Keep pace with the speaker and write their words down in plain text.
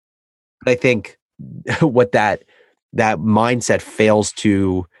But I think what that mindset fails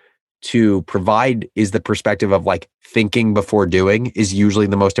to provide is the perspective of like thinking before doing is usually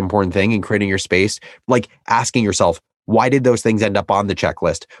the most important thing in creating your space. Like asking yourself, why did those things end up on the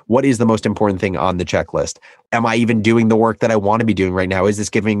checklist? What is the most important thing on the checklist? Am I even doing the work that I want to be doing right now? Is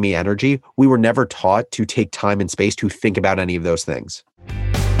this giving me energy? We were never taught to take time and space to think about any of those things.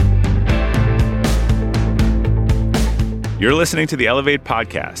 You're listening to the Elevate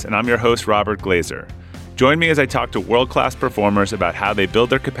Podcast, and I'm your host, Robert Glazer. Join me as I talk to world-class performers about how they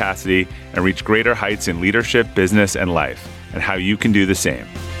build their capacity and reach greater heights in leadership, business, and life, and how you can do the same.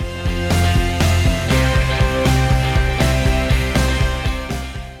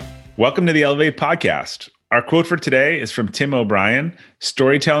 Welcome to the Elevate Podcast. Our quote for today is from Tim O'Brien: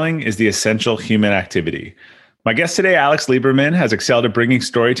 "Storytelling is the essential human activity." My guest today, Alex Lieberman, has excelled at bringing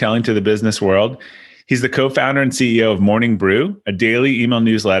storytelling to the business world. He's the co-founder and CEO of Morning Brew, a daily email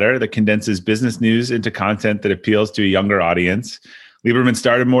newsletter that condenses business news into content that appeals to a younger audience. Lieberman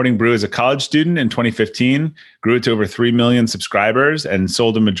started Morning Brew as a college student in 2015, grew it to over 3 million subscribers, and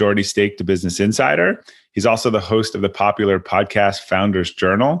sold a majority stake to Business Insider. He's also the host of the popular podcast Founders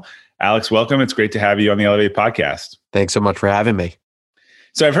Journal. Alex, welcome. It's great to have you on the Elevate Podcast. Thanks so much for having me.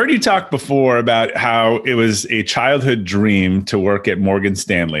 So I've heard you talk before about how it was a childhood dream to work at Morgan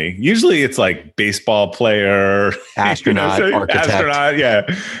Stanley. Usually it's like baseball player, astronaut, architect. Astronaut, yeah.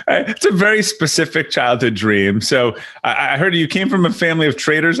 It's a very specific childhood dream. So I heard you came from a family of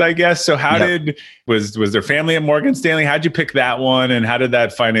traders, I guess. So how was there family at Morgan Stanley? How'd you pick that one? And how did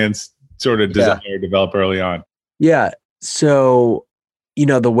that finance sort of desire develop early on? Yeah. So,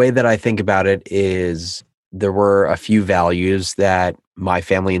 the way that I think about it is there were a few values that my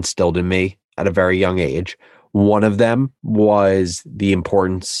family instilled in me at a very young age. One of them was the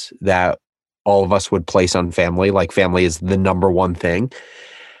importance that all of us would place on family. Like family is the number one thing.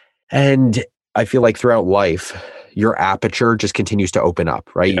 And I feel like throughout life, your aperture just continues to open up,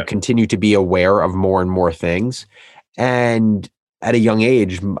 right? Yeah. You continue to be aware of more and more things. And at a young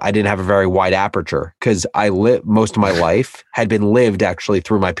age, I didn't have a very wide aperture because most of my life had been lived actually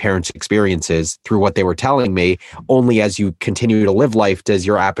through my parents' experiences, through what they were telling me. Only as you continue to live life does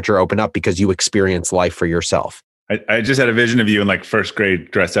your aperture open up because you experience life for yourself. I just had a vision of you in like first grade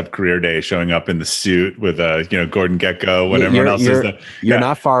dress up career day, showing up in the suit with Gordon Gekko when everyone else is the. You're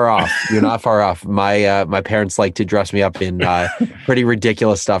not far off. You're not far off. My parents like to dress me up in pretty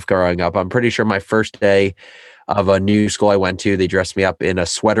ridiculous stuff growing up. I'm pretty sure my first day of a new school I went to, they dressed me up in a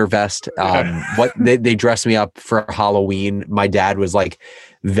sweater vest. They dressed me up for Halloween. My dad was like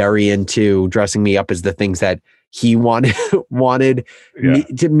very into dressing me up as the things that he wanted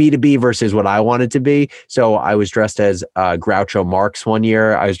me to be versus what I wanted to be. So I was dressed as Groucho Marx one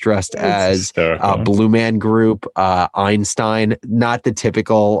year. I was dressed as Blue Man Group, Einstein, not the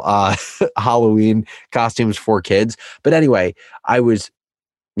typical Halloween costumes for kids. But anyway, I was,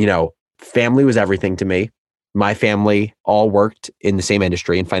 family was everything to me. My family all worked in the same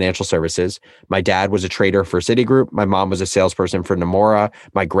industry in financial services. My dad was a trader for Citigroup. My mom was a salesperson for Nomura.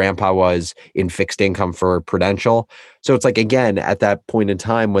 My grandpa was in fixed income for Prudential. So it's like, again, at that point in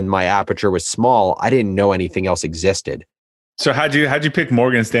time when my aperture was small, I didn't know anything else existed. So how'd you pick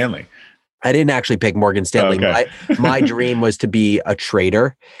Morgan Stanley? I didn't actually pick Morgan Stanley. Okay. My dream was to be a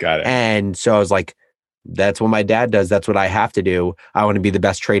trader. Got it. And so I was like, that's what my dad does. That's what I have to do. I want to be the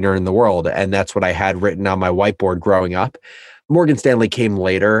best trader in the world. And that's what I had written on my whiteboard growing up. Morgan Stanley came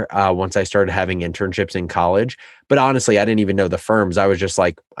later once I started having internships in college. But honestly, I didn't even know the firms. I was just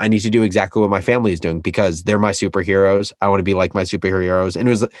like, I need to do exactly what my family is doing because they're my superheroes. I want to be like my superheroes.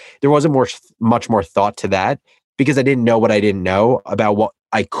 And there wasn't much more thought to that because I didn't know what I didn't know about what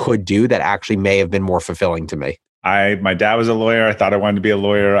I could do that actually may have been more fulfilling to me. My dad was a lawyer. I thought I wanted to be a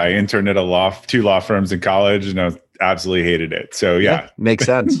lawyer. I interned at two law firms in college and I absolutely hated it. So yeah makes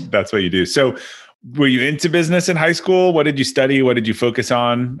sense. That's what you do. So were you into business in high school? What did you study? What did you focus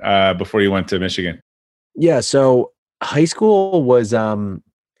on before you went to Michigan? Yeah. So high school was, it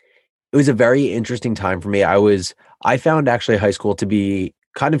was a very interesting time for me. I found actually high school to be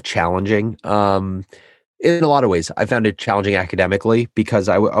kind of challenging. In a lot of ways, I found it challenging academically because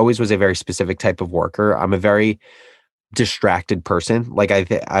I always was a very specific type of worker. I'm a very distracted person. Like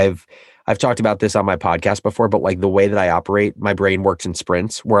I've talked about this on my podcast before, but like the way that I operate, my brain works in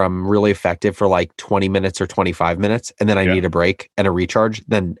sprints where I'm really effective for like 20 minutes or 25 minutes. And then I need a break and a recharge,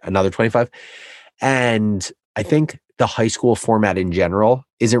 then another 25. And I think the high school format in general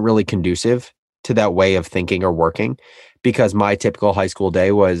isn't really conducive to that way of thinking or working because my typical high school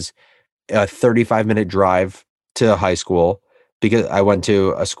day was a 35-minute drive to high school because I went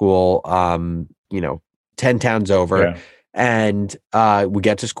to a school, 10 towns over. And would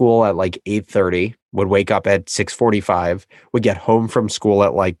get to school at like 8:30, would wake up at 6:45, would get home from school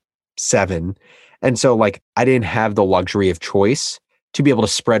at like 7. And so like I didn't have the luxury of choice to be able to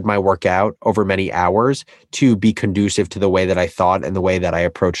spread my work out over many hours to be conducive to the way that I thought and the way that I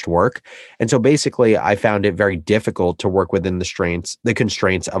approached work. And so basically I found it very difficult to work within the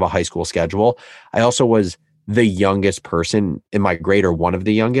constraints of a high school schedule. I also was the youngest person in my grade, or one of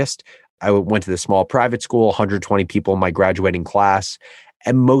the youngest. I went to the small private school, 120 people in my graduating class,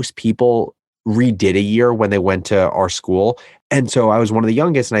 and most people redid a year when they went to our school. And so I was one of the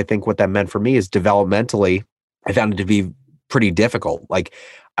youngest. And I think what that meant for me is developmentally, I found it to be pretty difficult. Like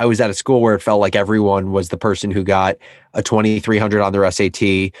I was at a school where it felt like everyone was the person who got a 2,300 on their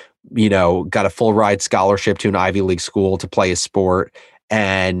SAT, got a full ride scholarship to an Ivy League school to play a sport,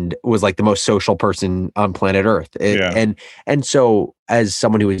 and was like the most social person on planet Earth. Yeah. And so as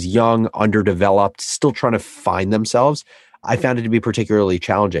someone who is young, underdeveloped, still trying to find themselves, I found it to be particularly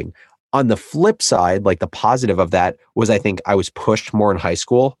challenging. On the flip side, like the positive of that was I think I was pushed more in high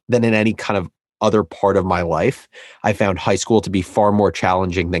school than in any kind of other part of my life. I found high school to be far more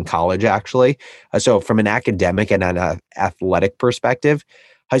challenging than college, actually. So from an academic and an athletic perspective,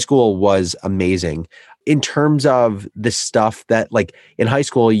 high school was amazing. In terms of the stuff that, like in high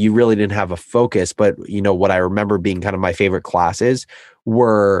school, you really didn't have a focus, but what I remember being kind of my favorite classes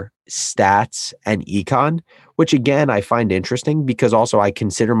were stats and econ, which again, I find interesting because also I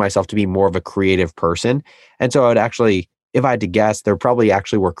consider myself to be more of a creative person. And so I would actually, if I had to guess, there probably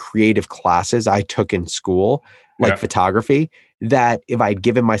actually were creative classes I took in school, like photography, that if I'd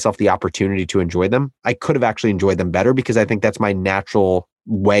given myself the opportunity to enjoy them, I could have actually enjoyed them better, because I think that's my natural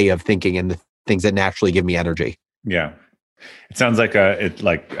way of thinking and the things that naturally give me energy. Yeah. It sounds like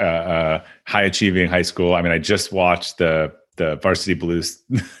a high achieving high school. I mean, I just watched the Varsity Blues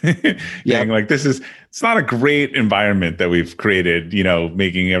thing. Yep. Like it's not a great environment that we've created,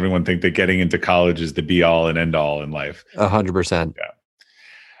 making everyone think that getting into college is the be all and end all in life. 100%. Yeah. All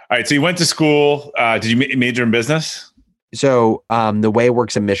right. So you went to school. Did you major in business? So the way it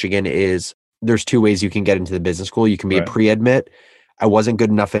works in Michigan is there's two ways you can get into the business school. You can be a pre-admit. I wasn't good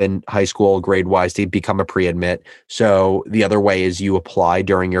enough in high school grade-wise to become a pre-admit. So the other way is you apply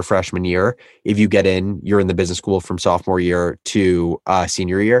during your freshman year. If you get in, you're in the business school from sophomore year to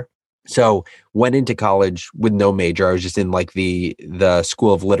senior year. So went into college with no major. I was just in like the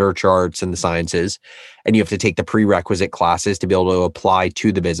School of Literature Arts and the Sciences. And you have to take the prerequisite classes to be able to apply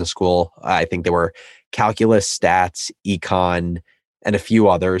to the business school. I think there were calculus, stats, econ, and a few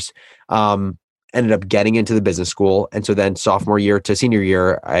others. Ended up getting into the business school. And so then sophomore year to senior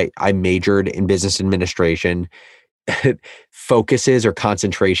year, I majored in business administration. Focuses or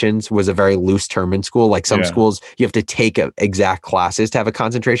concentrations was a very loose term in school. Like some schools, you have to take exact classes to have a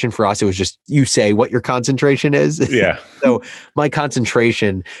concentration. For us, it was just you say what your concentration is. Yeah. So my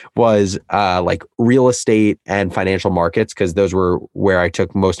concentration was like real estate and financial markets, because those were where I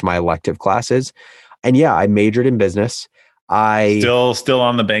took most of my elective classes. And yeah, I majored in business. Still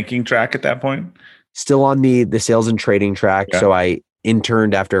on the banking track at that point? Still on the sales and trading track. Yeah. So I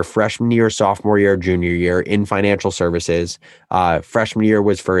interned after freshman year, sophomore year, junior year in financial services. Freshman year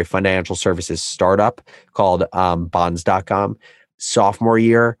was for a financial services startup called bonds.com. Sophomore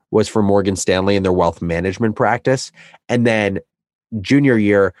year was for Morgan Stanley and their wealth management practice. And then junior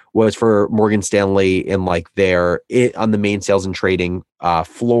year was for Morgan Stanley in like on the main sales and trading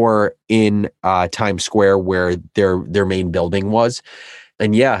floor in Times Square, where their main building was.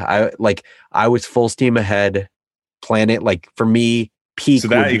 And yeah, I was full steam ahead, planet, like for me, peak. So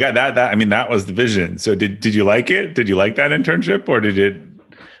that you got that, I mean, that was the vision. So did you like it? Did you like that internship, or did it?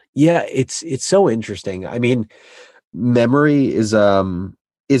 Yeah, it's so interesting. I mean, memory is a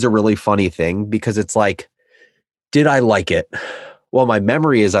really funny thing, because it's like, did I like it? Well, my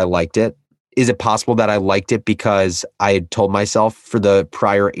memory is I liked it. Is it possible that I liked it because I had told myself for the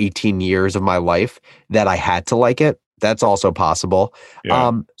prior 18 years of my life that I had to like it? That's also possible.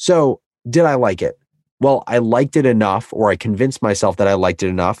 Yeah. So did I like it? Well, I liked it enough, or I convinced myself that I liked it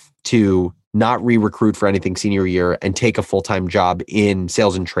enough to not re-recruit for anything senior year and take a full-time job in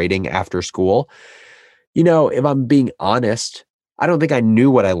sales and trading after school. If I'm being honest, I don't think I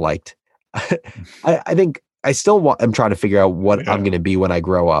knew what I liked. I think I still am trying to figure out what I'm going to be when I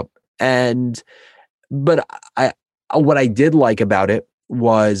grow up. But what I did like about it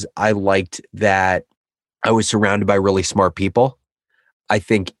was I liked that I was surrounded by really smart people. I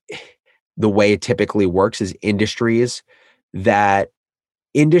think the way it typically works is industries that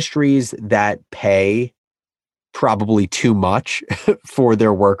pay probably too much for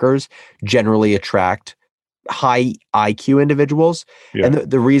their workers generally attract high IQ individuals. Yeah. And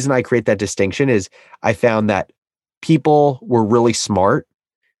the reason I create that distinction is I found that people were really smart.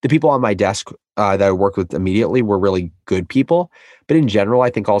 The people on my desk that I worked with immediately were really good people. But in general,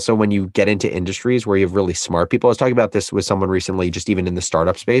 I think also when you get into industries where you have really smart people, I was talking about this with someone recently, just even in the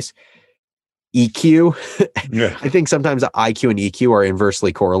startup space, EQ. Yeah. I think sometimes IQ and EQ are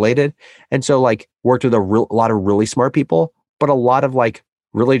inversely correlated. And so like worked with a lot of really smart people, but a lot of like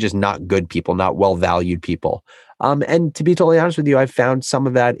really just not good people, not well-valued people. And to be totally honest with you, I've found some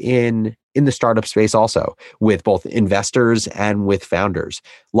of that in the startup space also with both investors and with founders.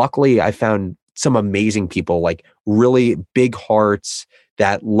 Luckily, I found some amazing people, like really big hearts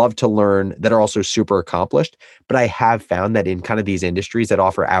that love to learn, that are also super accomplished. But I have found that in kind of these industries that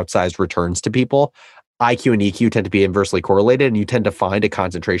offer outsized returns to people, IQ and EQ tend to be inversely correlated, and you tend to find a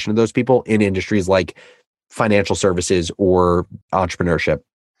concentration of those people in industries like financial services or entrepreneurship.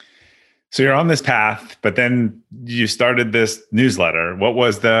 So you're on this path, but then you started this newsletter. What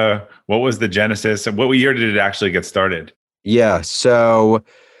was the genesis, and what year did it actually get started? Yeah. So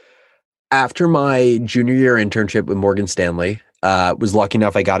after my junior year internship with Morgan Stanley, was lucky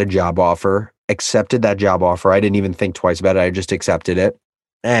enough I got a job offer, accepted that job offer. I didn't even think twice about it. I just accepted it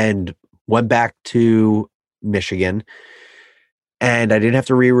and went back to Michigan. And I didn't have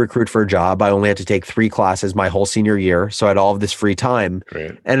to re-recruit for a job. I only had to take 3 classes my whole senior year. So I had all of this free time.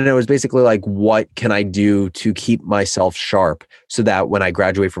 Great. And it was basically like, what can I do to keep myself sharp so that when I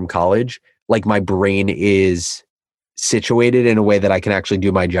graduate from college, like my brain is situated in a way that I can actually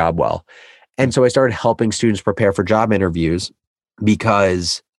do my job well. And so I started helping students prepare for job interviews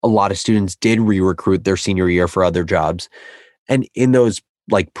because a lot of students did re-recruit their senior year for other jobs. And in those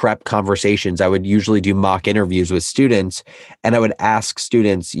like prep conversations, I would usually do mock interviews with students, and I would ask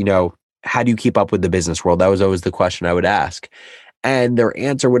students, how do you keep up with the business world? That was always the question I would ask. And their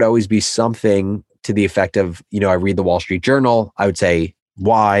answer would always be something to the effect of, I read the Wall Street Journal. I would say,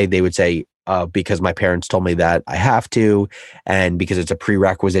 why? They would say, because my parents told me that I have to, and because it's a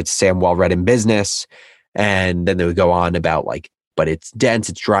prerequisite to say I'm well read in business. And then they would go on about like, but it's dense,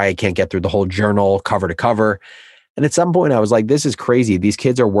 it's dry, I can't get through the whole journal cover to cover. And at some point I was like, this is crazy. These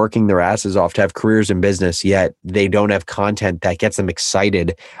kids are working their asses off to have careers in business, yet they don't have content that gets them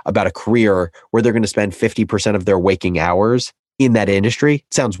excited about a career where they're going to spend 50% of their waking hours in that industry.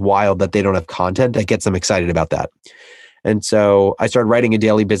 It sounds wild that they don't have content that gets them excited about that. And so I started writing a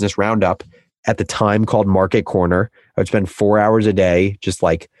daily business roundup at the time called Market Corner. I would spend 4 hours a day just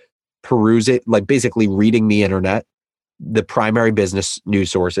like peruse it, like basically reading the internet, the primary business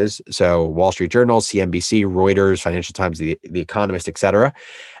news sources. So Wall Street Journal, CNBC, Reuters, Financial Times, the Economist, et cetera.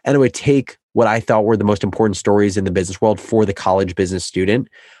 And it would take what I thought were the most important stories in the business world for the college business student.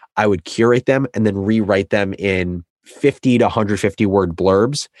 I would curate them and then rewrite them in 50 to 150 word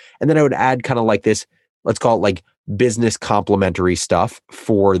blurbs. And then I would add kind of like this, let's call it like business complementary stuff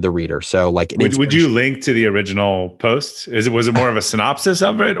for the reader. So like, would you link to the original post? Was it more of a synopsis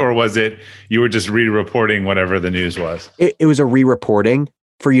of it, or was it you were just re-reporting whatever the news was? It was a re-reporting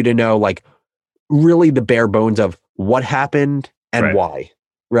for you to know like really the bare bones of what happened and Right. why,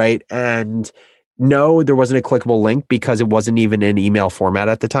 right? And no, there wasn't a clickable link because it wasn't even in email format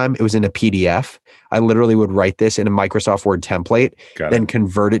at the time. It was in a PDF. I literally would write this in a Microsoft Word template, then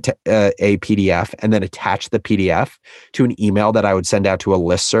convert it to a PDF, and then attach the PDF to an email that I would send out to a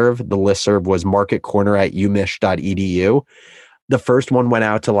listserv. The listserv was marketcorner@umich.edu. The first one went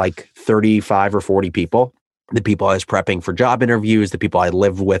out to like 35 or 40 people. The people I was prepping for job interviews, the people I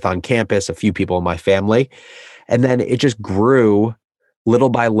lived with on campus, a few people in my family. And then it just grew little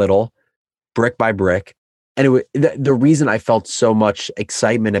by little, brick by brick. And the reason I felt so much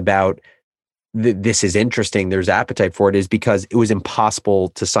excitement about this is interesting, there's appetite for it, is because it was impossible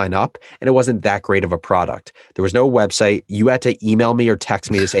to sign up and it wasn't that great of a product. There was no website. You had to email me or text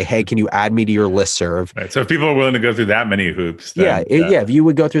me to say, hey, can you add me to your listserv? Right. So if people are willing to go through that many hoops, then, if you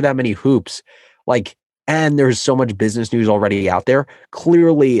would go through that many hoops, like, and there's so much business news already out there,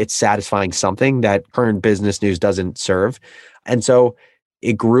 clearly it's satisfying something that current business news doesn't serve. And so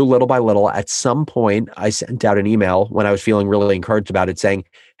it grew little by little. At some point, I sent out an email when I was feeling really encouraged about it saying,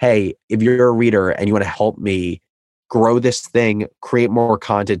 hey, if you're a reader and you want to help me grow this thing, create more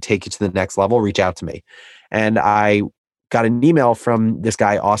content, take it to the next level, reach out to me. And I got an email from this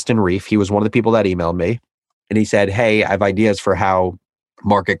guy, Austin Reef. He was one of the people that emailed me. And he said, hey, I have ideas for how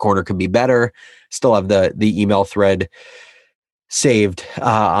Market Corner could be better. Still have the email thread saved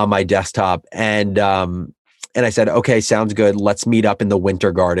on my desktop. And I said, okay, sounds good. Let's meet up in the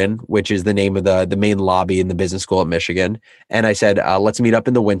Winter Garden, which is the name of the main lobby in the business school at Michigan. And I said, let's meet up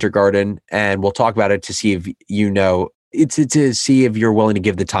in the Winter Garden and we'll talk about it to see if to see if you're willing to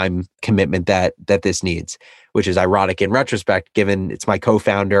give the time commitment that this needs. which is ironic in retrospect, given it's my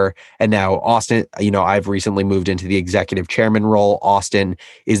co-founder. And now Austin, I've recently moved into the executive chairman role. Austin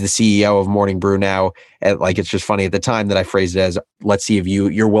is the CEO of Morning Brew now. And it's just funny at the time that I phrased it as, let's see if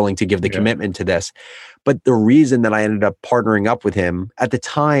you're willing to give the commitment to this. But the reason that I ended up partnering up with him at the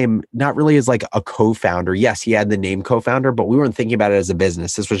time, not really as like a co-founder. Yes, he had the name co-founder, but we weren't thinking about it as a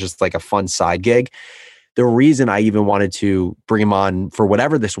business. This was just like a fun side gig. The reason I even wanted to bring him on for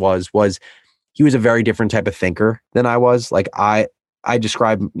whatever this was he was a very different type of thinker than I was. Like I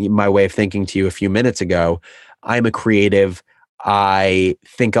described my way of thinking to you a few minutes ago. I'm a creative. I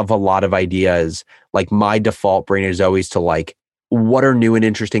think of a lot of ideas. Like my default brain is always to like, what are new and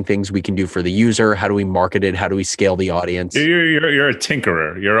interesting things we can do for the user? How do we market it? How do we scale the audience? You're a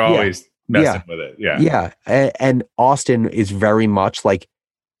tinkerer. You're always messing with it. Yeah. And Austin is very much like,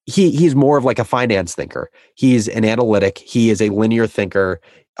 he's more of like a finance thinker. He's an analytic. He is a linear thinker.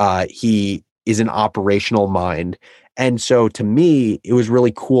 He is an operational mind. And so to me, it was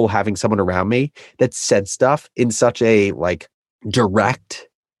really cool having someone around me that said stuff in such a like direct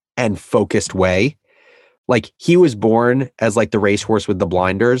and focused way. Like he was born as like the racehorse with the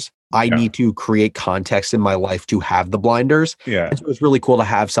blinders. I need to create context in my life to have the blinders. Yeah. And so it was really cool to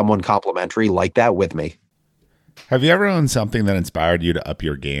have someone complimentary like that with me. Have you ever owned something that inspired you to up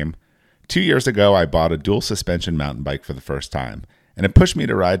your game? 2 years ago, I bought a dual suspension mountain bike for the first time, and it pushed me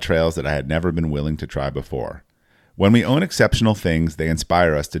to ride trails that I had never been willing to try before. When we own exceptional things, they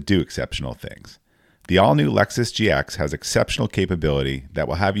inspire us to do exceptional things. The all-new Lexus GX has exceptional capability that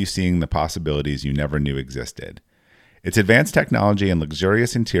will have you seeing the possibilities you never knew existed. Its advanced technology and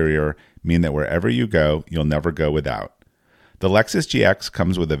luxurious interior mean that wherever you go, you'll never go without. The Lexus GX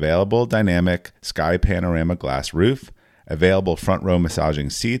comes with available dynamic sky panorama glass roof, available front-row massaging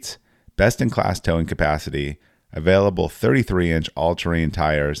seats, best-in-class towing capacity, available 33-inch all-terrain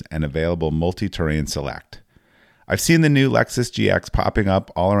tires, and available multi-terrain select. I've seen the new Lexus GX popping up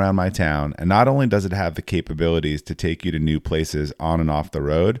all around my town, and not only does it have the capabilities to take you to new places on and off the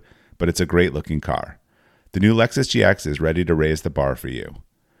road, but it's a great-looking car. The new Lexus GX is ready to raise the bar for you.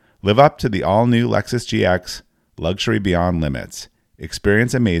 Live up to the all-new Lexus GX, luxury beyond limits.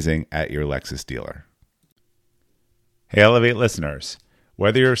 Experience amazing at your Lexus dealer. Hey, Elevate listeners.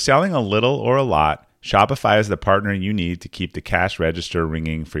 Whether you're selling a little or a lot, Shopify is the partner you need to keep the cash register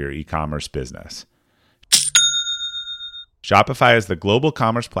ringing for your e-commerce business. Shopify is the global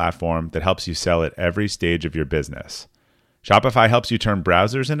commerce platform that helps you sell at every stage of your business. Shopify helps you turn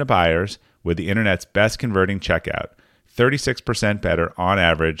browsers into buyers with the internet's best converting checkout, 36% better on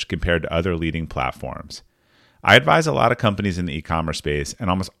average compared to other leading platforms. I advise a lot of companies in the e-commerce space,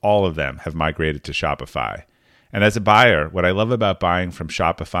 and almost all of them have migrated to Shopify. And as a buyer, what I love about buying from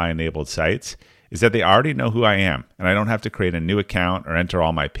Shopify-enabled sites is that they already know who I am, and I don't have to create a new account or enter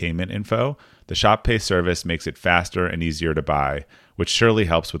all my payment info. The Shop Pay service makes it faster and easier to buy, which surely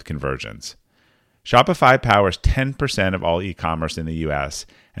helps with conversions. Shopify powers 10% of all e-commerce in the US,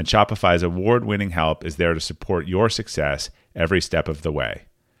 and Shopify's award-winning help is there to support your success every step of the way.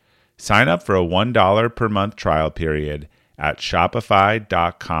 Sign up for a $1 per month trial period at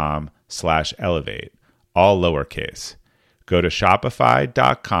shopify.com/elevate, all lowercase. Go to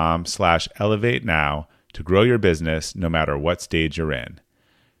shopify.com/elevate now to grow your business no matter what stage you're in.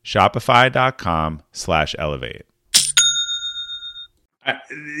 Shopify.com/elevate.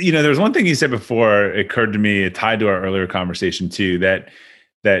 There's one thing you said before, it occurred to me, it tied to our earlier conversation too, that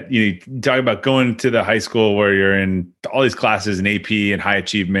you talk about going to the high school where you're in all these classes in AP and high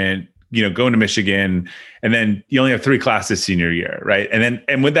achievement, going to Michigan, and then you only have 3 classes senior year, right?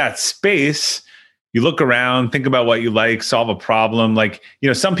 And with that space, you look around, think about what you like, solve a problem. Like,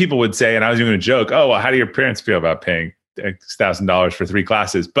 some people would say, and I was even going to joke, oh, well, how do your parents feel about paying $1,000 for 3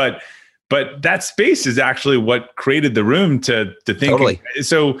 classes? But that space is actually what created the room to think. Totally.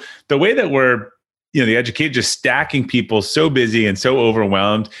 So the way that we're, the educated, just stacking people so busy and so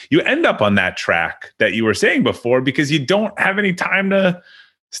overwhelmed, you end up on that track that you were saying before because you don't have any time to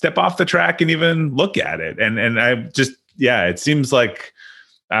step off the track and even look at it. And I just, it seems like,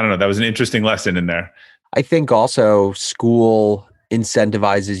 I don't know, that was an interesting lesson in there. I think also school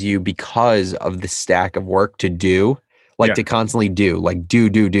incentivizes you because of the stack of work to do, to constantly do, like do,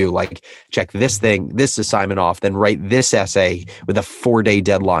 like check this thing, this assignment off, then write this essay with a 4-day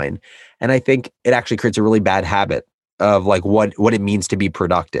deadline. And I think it actually creates a really bad habit of like what it means to be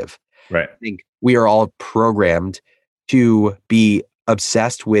productive. Right. I think we are all programmed to be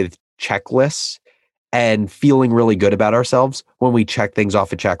obsessed with checklists and feeling really good about ourselves when we check things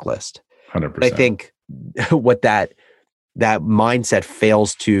off a checklist. 100%. But I think what that mindset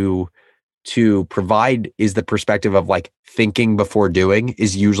fails to to provide is the perspective of like thinking before doing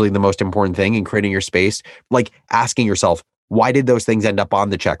is usually the most important thing in creating your space. Like asking yourself, why did those things end up on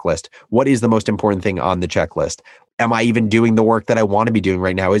the checklist? What is the most important thing on the checklist? Am I even doing the work that I want to be doing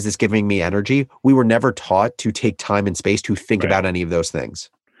right now? Is this giving me energy? We were never taught to take time and space to think about any of those things.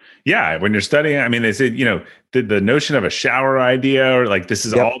 Yeah, when you're studying, I mean, is it, the notion of a shower idea or like this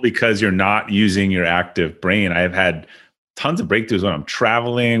is all because you're not using your active brain. I've had tons of breakthroughs when I'm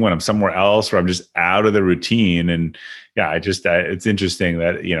traveling, when I'm somewhere else, where I'm just out of the routine. And yeah, it's interesting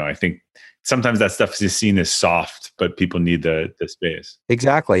that, I think sometimes that stuff is just seen as soft, but people need the space.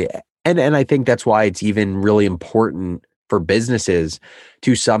 Exactly. And I think that's why it's even really important for businesses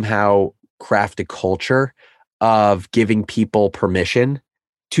to somehow craft a culture of giving people permission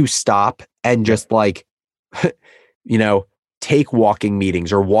to stop and just like, take walking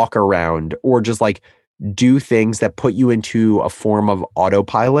meetings or walk around or just like do things that put you into a form of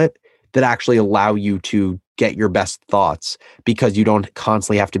autopilot that actually allow you to get your best thoughts because you don't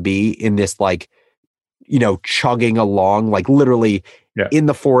constantly have to be in this like, chugging along, like literally in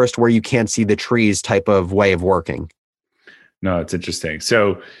the forest where you can't see the trees type of way of working. No, it's interesting.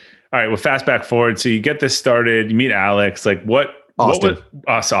 So, all right, well, fast back forward. So you get this started, you meet Alex, like Austin.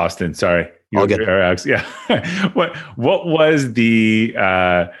 Austin, sorry. All good. Alex, yeah. what was the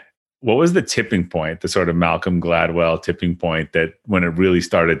tipping point, the sort of Malcolm Gladwell tipping point that when it really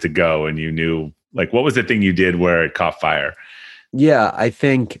started to go and you knew, like, what was the thing you did where it caught fire? Yeah, I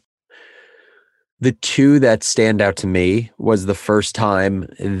think the two that stand out to me was the first time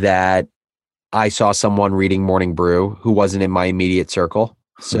that I saw someone reading Morning Brew who wasn't in my immediate circle.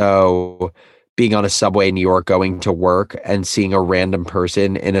 So being on a subway in New York, going to work and seeing a random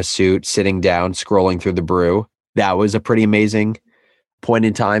person in a suit sitting down, scrolling through the Brew, that was a pretty amazing point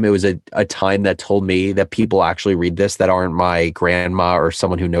in time. It was a time that told me that people actually read this that aren't my grandma or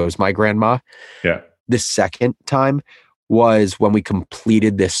someone who knows my grandma. Yeah. The second time was when we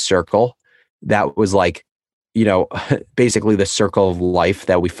completed this circle. That was like, basically the circle of life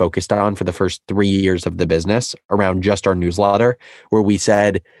that we focused on for the first 3 years of the business around just our newsletter, where we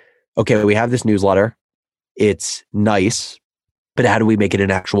said, okay, we have this newsletter. It's nice, but how do we make it an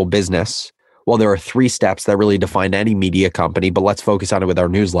actual business? Well, there are 3 steps that really define any media company, but let's focus on it with our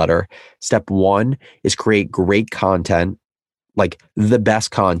newsletter. Step 1 is create great content, like the best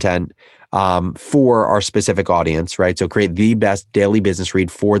content for our specific audience, right? So create the best daily business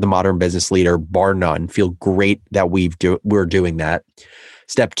read for the modern business leader, bar none. Feel great that we're doing that.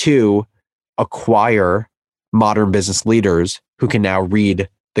 Step 2, acquire modern business leaders who can now read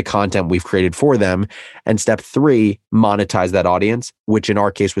the content we've created for them. And step 3, monetize that audience, which in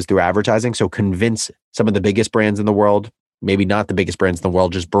our case was through advertising. So convince some of the biggest brands in the world, maybe not the biggest brands in the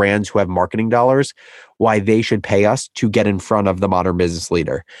world, just brands who have marketing dollars, why they should pay us to get in front of the modern business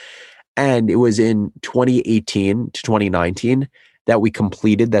leader. And it was in 2018 to 2019 that we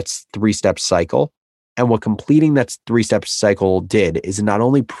completed that 3-step cycle. And what completing that 3-step cycle did is it not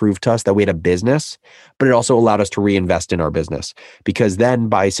only proved to us that we had a business, but it also allowed us to reinvest in our business. Because then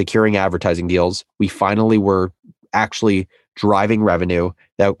by securing advertising deals, we finally were actually driving revenue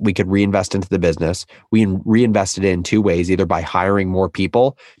that we could reinvest into the business. We reinvested in 2 ways, either by hiring more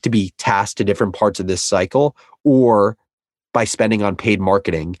people to be tasked to different parts of this cycle or by spending on paid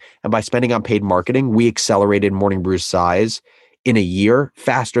marketing. And by spending on paid marketing, we accelerated Morning Brew's size in a year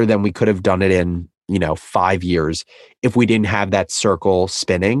faster than we could have done it in, 5 years if we didn't have that circle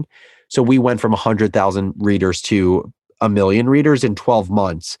spinning. So we went from 100,000 readers to 1 million readers in 12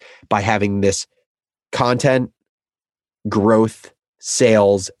 months by having this content, growth,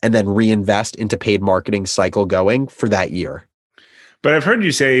 sales, and then reinvest into paid marketing cycle going for that year. But I've heard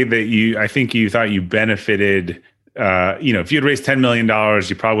you say that I think you thought you benefited. If you had raised $10 million,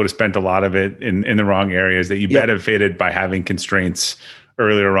 you probably would have spent a lot of it in the wrong areas, that you benefited by having constraints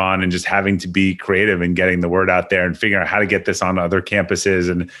earlier on and just having to be creative and getting the word out there and figuring out how to get this on other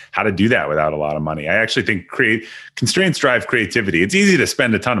campuses and how to do that without a lot of money. I actually think constraints drive creativity. It's easy to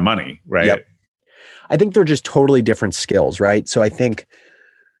spend a ton of money, right? Yep. I think they're just totally different skills, right? So I think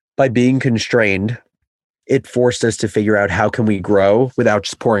by being constrained, it forced us to figure out how can we grow without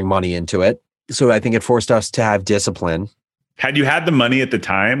just pouring money into it. So I think it forced us to have discipline. Had you had the money at the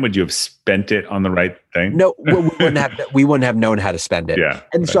time, would you have spent it on the right thing? No, we wouldn't have known how to spend it. Yeah.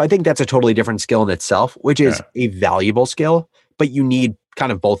 And so I think that's a totally different skill in itself, which is a valuable skill, but you need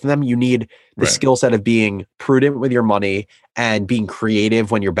kind of both of them. You need the skill set of being prudent with your money and being creative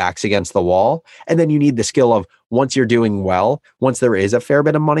when your back's against the wall. And then you need the skill of once you're doing well, once there is a fair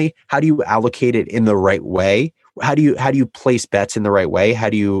bit of money, how do you allocate it in the right way? How do you place bets in the right way? How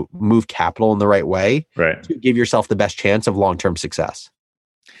do you move capital in the right way to give yourself the best chance of long-term success?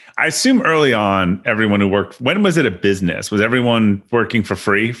 I assume early on, everyone who worked, when was it a business? Was everyone working for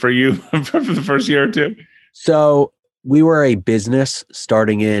free for you for the first year or two? So we were a business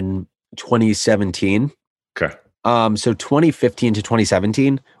starting in 2017. Okay. So 2015 to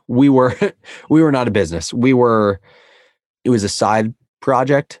 2017, we were we were not a business. It was a side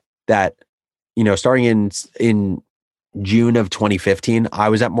project that, starting in June of 2015, I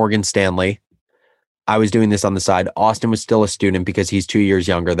was at Morgan Stanley. I was doing this on the side. Austin was still a student because he's 2 years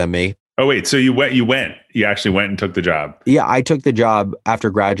younger than me. Oh, wait. So you actually went and took the job. Yeah, I took the job after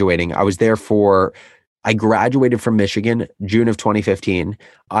graduating. I graduated from Michigan, June of 2015.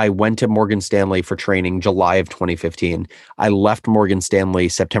 I went to Morgan Stanley for training, July of 2015. I left Morgan Stanley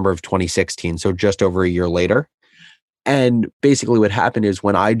September of 2016, so just over a year later. And basically what happened is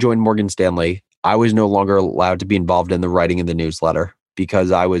when I joined Morgan Stanley, I was no longer allowed to be involved in the writing of the newsletter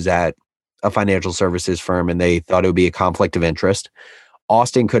because I was at a financial services firm and they thought it would be a conflict of interest.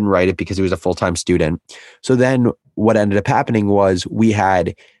 Austin couldn't write it because he was a full-time student. So then what ended up happening was we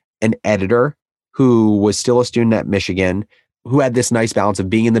had an editor who was still a student at Michigan, who had this nice balance of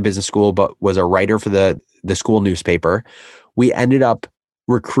being in the business school, but was a writer for the school newspaper. We ended up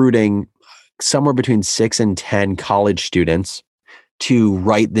recruiting somewhere between 6 and 10 college students to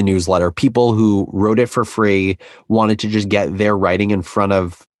write the newsletter. People who wrote it for free, wanted to just get their writing in front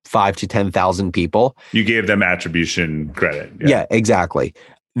of 5 to 10,000 people. You gave them attribution credit. Yeah, exactly.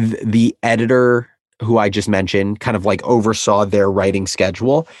 The editor who I just mentioned kind of like oversaw their writing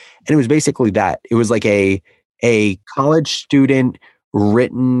schedule. And it was basically that. It was like a college student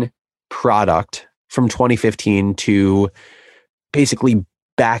written product from 2015 to basically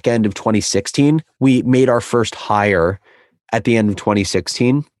back end of 2016. We made our first hire at the end of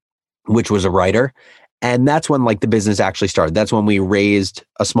 2016, which was a writer. And that's when like the business actually started. That's when we raised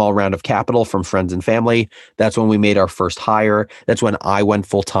a small round of capital from friends and family. That's when we made our first hire. That's when I went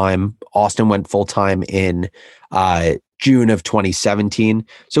full time. Austin went full time in June of 2017.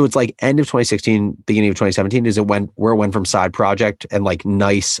 So it's like end of 2016, beginning of 2017 is where it went from side project and like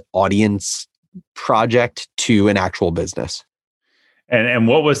nice audience project to an actual business. And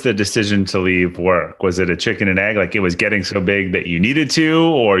what was the decision to leave work? Was it a chicken and egg? Like it was getting so big that you needed to,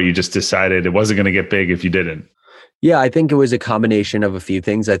 or you just decided it wasn't going to get big if you didn't? Yeah, I think it was a combination of a few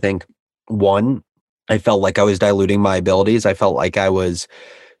things. I think one, I felt like I was diluting my abilities. I felt like I was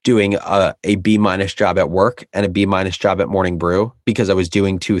doing a B- job at work and a B- job at Morning Brew because I was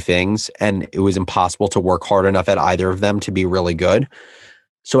doing two things and it was impossible to work hard enough at either of them to be really good.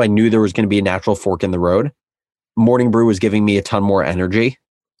 So I knew there was going to be a natural fork in the road. Morning Brew was giving me a ton more energy.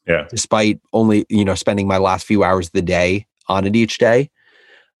 Yeah. Despite only, spending my last few hours of the day on it each day.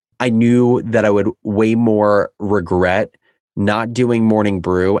 I knew that I would way more regret not doing Morning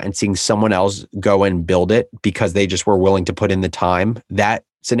Brew and seeing someone else go and build it because they just were willing to put in the time. That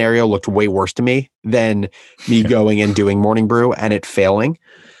scenario looked way worse to me than me going and doing Morning Brew and it failing.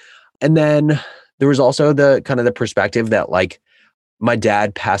 And then there was also the kind of the perspective that like, my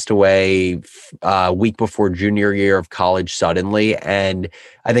dad passed away a week before junior year of college suddenly. And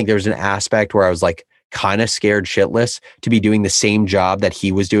I think there was an aspect where I was like kind of scared shitless to be doing the same job that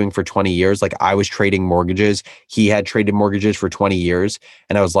he was doing for 20 years. Like I was trading mortgages. He had traded mortgages for 20 years.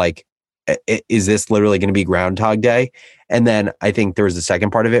 And I was like, is this literally going to be Groundhog Day? And then I think there was the second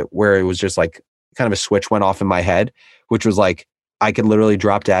part of it where it was just like kind of a switch went off in my head, which was like, I could literally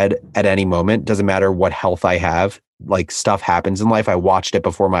drop dead at any moment. Doesn't matter what health I have. Like stuff happens in life. I watched it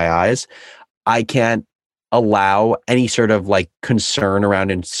before my eyes. I can't allow any sort of like concern around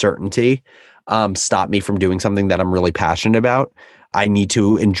uncertainty stop me from doing something that I'm really passionate about. I need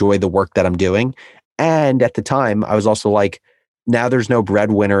to enjoy the work that I'm doing. And at the time, I was also like, now there's no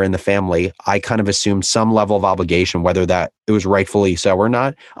breadwinner in the family. I kind of assumed some level of obligation, whether that it was rightfully so or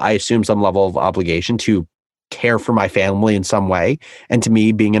not. I assumed some level of obligation to care for my family in some way. And to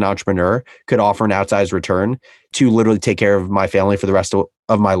me, being an entrepreneur could offer an outsized return to literally take care of my family for the rest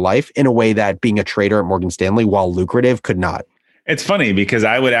of my life in a way that being a trader at Morgan Stanley, while lucrative, could not. It's funny because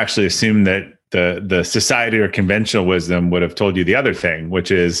I would actually assume that the society or conventional wisdom would have told you the other thing,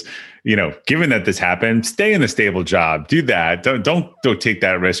 which is, given that this happened, stay in the stable job, do that. Don't take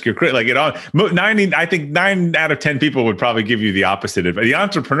that risk. You're like it all 90. I think 9 out of 10 people would probably give you the opposite. The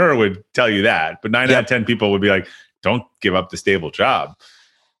entrepreneur would tell you that, but 9 out of 10 people would be like, don't give up the stable job.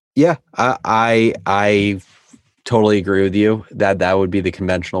 Yeah, I totally agree with you that would be the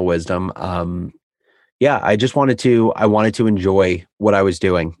conventional wisdom. I wanted to enjoy what I was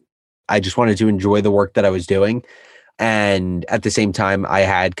doing. I just wanted to enjoy the work that I was doing. And at the same time, I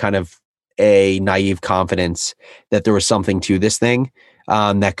had kind of a naive confidence that there was something to this thing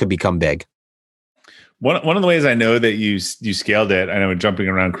that could become big. One of the ways I know that you scaled it, I know we're jumping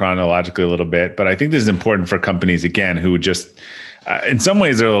around chronologically a little bit, but I think this is important for companies, again, who just, in some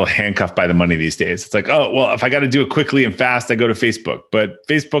ways, they're a little handcuffed by the money these days. It's like, oh, well, if I got to do it quickly and fast, I go to Facebook. But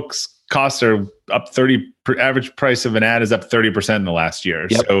Facebook's costs are up 30, average price of an ad is up 30% in the last year.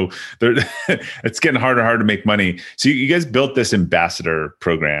 Yep. So it's getting harder and harder to make money. So you guys built this ambassador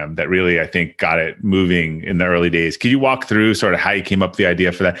program that really, I think, got it moving in the early days. Could you walk through sort of how you came up with the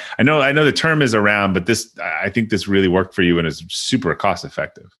idea for that? I know the term is around, but I think this really worked for you and is super cost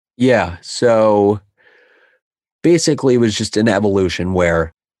effective. Yeah. So basically it was just an evolution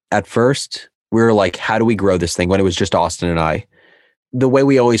where at first we were like, how do we grow this thing when it was just Austin and I? The way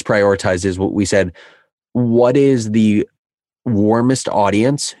we always prioritize is what we said, what is the warmest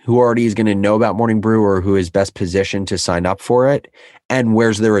audience who already is going to know about Morning Brew or who is best positioned to sign up for it? And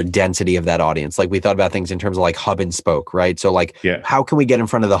where's there a density of that audience? Like we thought about things in terms of like hub and spoke, right? So like, how can we get in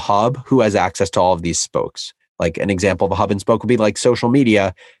front of the hub who has access to all of these spokes? Like an example of a hub and spoke would be like social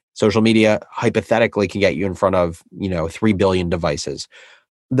media. Social media hypothetically can get you in front of, 3 billion devices.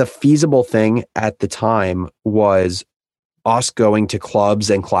 The feasible thing at the time was us going to clubs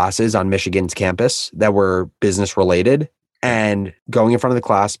and classes on Michigan's campus that were business related and going in front of the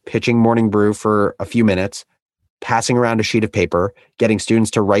class, pitching Morning Brew for a few minutes, passing around a sheet of paper, getting students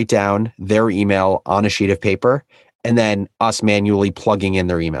to write down their email on a sheet of paper, and then us manually plugging in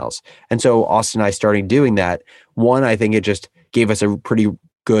their emails. And so Austin and I started doing that. One, I think it just gave us a pretty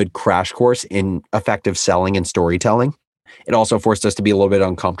good crash course in effective selling and storytelling. It also forced us to be a little bit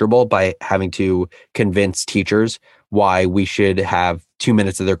uncomfortable by having to convince teachers why we should have 2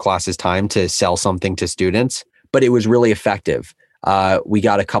 minutes of their class's time to sell something to students. But it was really effective. We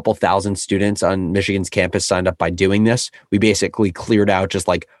got a couple thousand students on Michigan's campus signed up by doing this. We basically cleared out just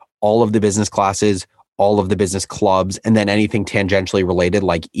like all of the business classes, all of the business clubs, and then anything tangentially related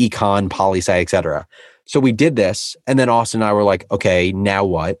like econ, poli-sci, et cetera. So we did this. And then Austin and I were like, okay, now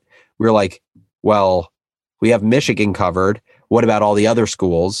what? We were like, well, we have Michigan covered. What about all the other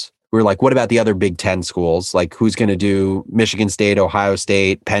schools? We were like, what about the other Big Ten schools? Like who's going to do Michigan State, Ohio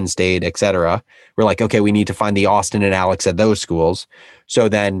State, Penn State, et cetera? We're like, okay, we need to find the Austin and Alex at those schools. So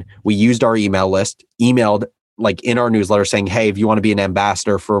then we used our email list, emailed like in our newsletter saying, hey, if you want to be an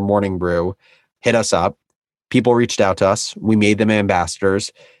ambassador for Morning Brew, hit us up. People reached out to us. We made them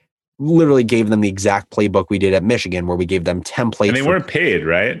ambassadors, literally gave them the exact playbook we did at Michigan where we gave them templates. And they weren't paid,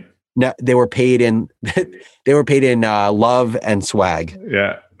 right? No, they were paid in love and swag.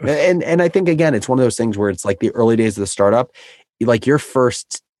 Yeah. And I think, again, it's one of those things where it's like the early days of the startup, like your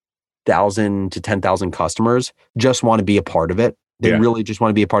first 1,000 to 10,000 customers just want to be a part of it. They really just want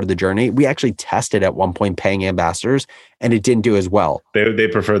to be a part of the journey. We actually tested at one point paying ambassadors and it didn't do as well. They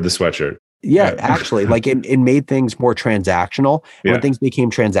preferred the sweatshirt. Yeah, actually, like it made things more transactional. When things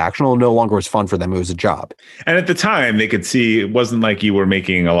became transactional, no longer was fun for them. It was a job. And at the time, they could see it wasn't like you were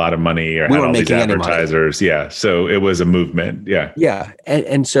making a lot of money or had all these advertisers. Yeah, so it was a movement. Yeah. Yeah,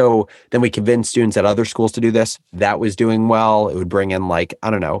 and so then we convinced students at other schools to do this. That was doing well. It would bring in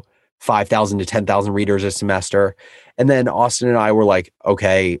 5,000 to 10,000 readers a semester. And then Austin and I were like,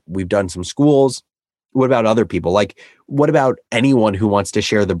 okay, we've done some schools. What about other people? Like, what about anyone who wants to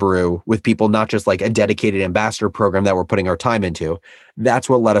share the brew with people, not just like a dedicated ambassador program that we're putting our time into? That's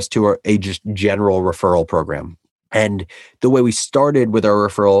what led us to a just general referral program. And the way we started with our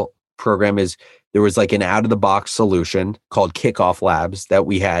referral program is there was like an out-of-the-box solution called Kickoff Labs that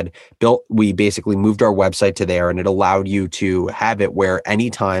we had built. We basically moved our website to there, and it allowed you to have it where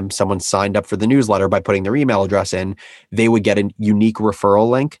anytime someone signed up for the newsletter by putting their email address in, they would get a unique referral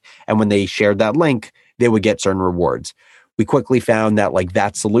link. And when they shared that link, they would get certain rewards. We quickly found that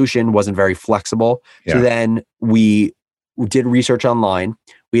that solution wasn't very flexible. Yeah. So then we did research online.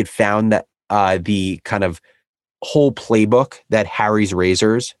 We had found that the kind of whole playbook that Harry's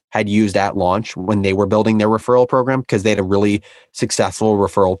Razors had used at launch when they were building their referral program, because they had a really successful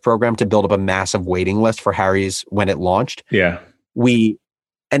referral program to build up a massive waiting list for Harry's when it launched. Yeah. We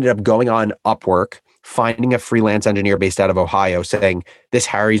ended up going on Upwork, finding a freelance engineer based out of Ohio saying, this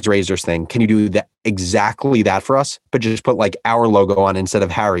Harry's Razors thing, can you do that exactly that for us, but just put our logo on instead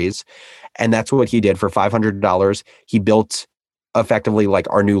of Harry's? And that's what he did for $500. He built effectively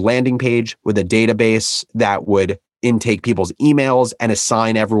our new landing page with a database that would intake people's emails and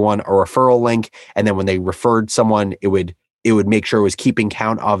assign everyone a referral link. And then when they referred someone, it would make sure it was keeping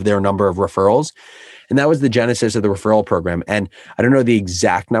count of their number of referrals. And that was the genesis of the referral program. And I don't know the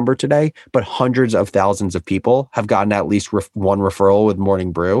exact number today, but hundreds of thousands of people have gotten at least one referral with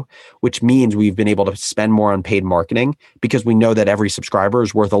Morning Brew, which means we've been able to spend more on paid marketing because we know that every subscriber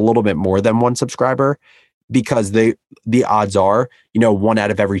is worth a little bit more than one subscriber. because the odds are, 1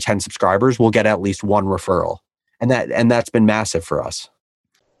 out of every 10 subscribers will get at least one referral. And that's been massive for us.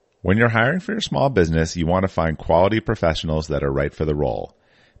 When you're hiring for your small business, you want to find quality professionals that are right for the role.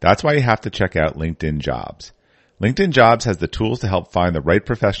 That's why you have to check out LinkedIn Jobs. LinkedIn Jobs has the tools to help find the right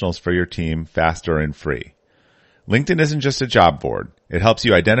professionals for your team faster and free. LinkedIn isn't just a job board. It helps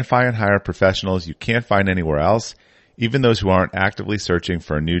you identify and hire professionals you can't find anywhere else, even those who aren't actively searching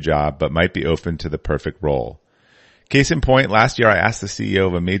for a new job but might be open to the perfect role. Case in point, last year I asked the CEO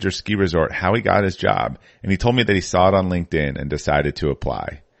of a major ski resort how he got his job, and he told me that he saw it on LinkedIn and decided to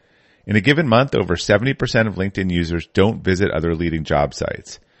apply. In a given month, over 70% of LinkedIn users don't visit other leading job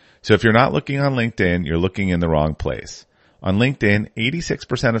sites. So if you're not looking on LinkedIn, you're looking in the wrong place. On LinkedIn,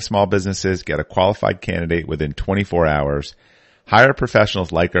 86% of small businesses get a qualified candidate within 24 hours. Hire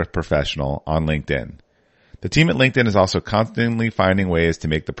professionals like a professional on LinkedIn. The team at LinkedIn is also constantly finding ways to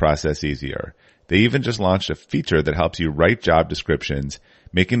make the process easier. They even just launched a feature that helps you write job descriptions,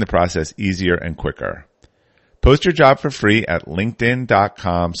 making the process easier and quicker. Post your job for free at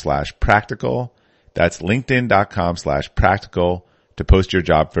linkedin.com/practical. That's linkedin.com/practical to post your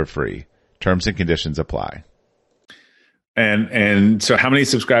job for free. Terms and conditions apply. And so how many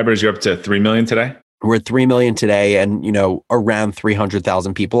subscribers? You're up to 3 million today? We're at 3 million today, and around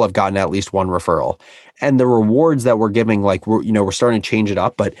 300,000 people have gotten at least one referral. And the rewards that we're giving, like we're starting to change it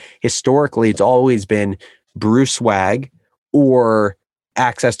up, but historically it's always been Brew swag or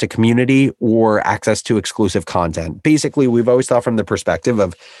access to community or access to exclusive content. Basically, we've always thought from the perspective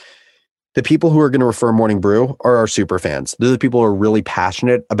of the people who are going to refer Morning Brew are our super fans. They're the people who are really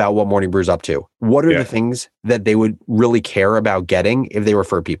passionate about what Morning Brew is up to. What are the things that they would really care about getting if they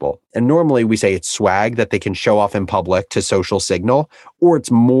refer people? And normally we say it's swag that they can show off in public to social signal, or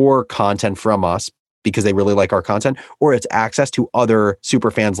it's more content from us because they really like our content, or it's access to other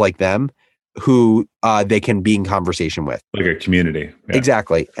super fans like them who they can be in conversation with. Like a community. Yeah.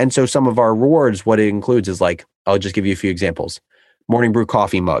 Exactly. And so some of our rewards, what it includes is like, I'll just give you a few examples. Morning Brew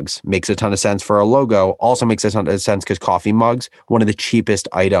coffee mugs makes a ton of sense for our logo. Also makes a ton of sense because coffee mugs, one of the cheapest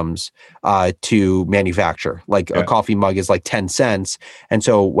items to manufacture. Like a coffee mug is like 10 cents. And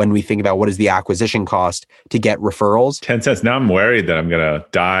so when we think about what is the acquisition cost to get referrals, 10 cents. Now I'm worried that I'm going to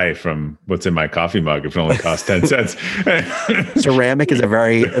die from what's in my coffee mug if it only costs 10 cents. Ceramic is a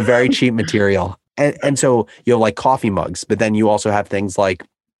very cheap material. And so you have like coffee mugs, but then you also have things like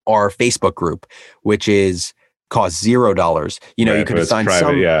our Facebook group, which costs $0. You could assign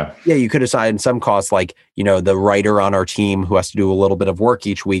you could assign some costs, like, the writer on our team who has to do a little bit of work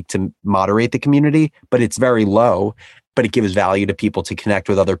each week to moderate the community, but it's very low, but it gives value to people to connect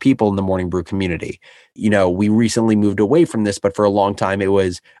with other people in the Morning Brew community. We recently moved away from this, but for a long time, it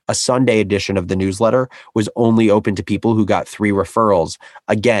was a Sunday edition of the newsletter was only open to people who got 3 referrals.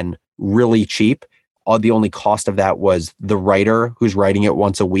 Again, really cheap. The only cost of that was the writer who's writing it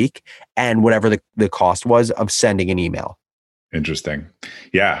once a week and whatever the cost was of sending an email. Interesting.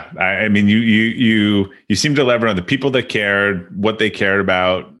 Yeah. I mean, you seem to lever on the people that cared, what they cared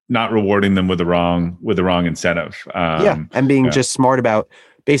about, not rewarding them with the wrong incentive. And being just smart about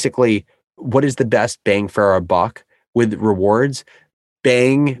basically what is the best bang for our buck with rewards.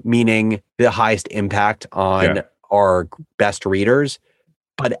 Bang meaning the highest impact on our best readers,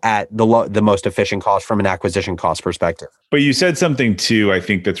 but at the most efficient cost from an acquisition cost perspective. But you said something too, I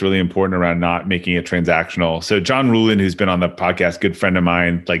think that's really important around not making it transactional. So John Rulin, who's been on the podcast, good friend of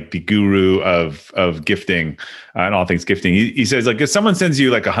mine, like the guru of gifting and all things gifting, he says, like, if someone sends you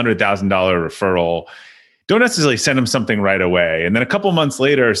like $100,000 referral, don't necessarily send them something right away. And then a couple months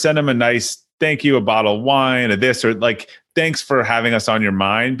later, send them a nice thank you, a bottle of wine, or this, or like, thanks for having us on your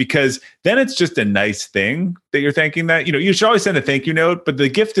mind, because then it's just a nice thing that you're thanking that. You should always send a thank you note, but the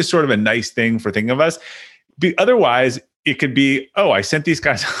gift is sort of a nice thing for thinking of us. Otherwise, it could be, oh, I sent these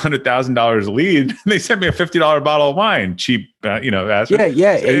guys $100,000 lead. And they sent me a $50 bottle of wine, cheap, It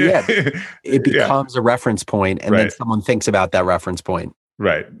becomes a reference point, and then someone thinks about that reference point.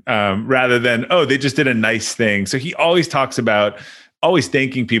 Right. Rather than, oh, they just did a nice thing. So he always talks about always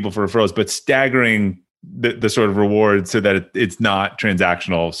thanking people for referrals, but staggering the sort of reward so that it's not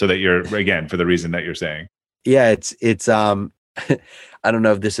transactional, so that you're, again, for the reason that you're saying. Yeah, it's I don't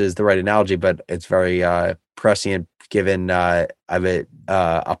know if this is the right analogy, but it's very prescient given I have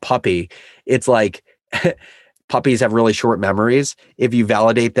a puppy. It's like puppies have really short memories. If you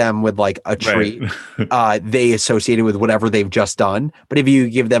validate them with like a treat, they associate it with whatever they've just done. But if you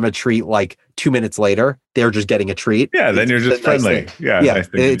give them a treat like 2 minutes later, they're just getting a treat. Yeah, then you're just friendly. Nice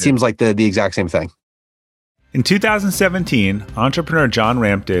it seems like the exact same thing. In 2017, entrepreneur John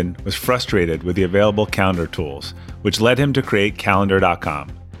Rampton was frustrated with the available calendar tools, which led him to create Calendar.com.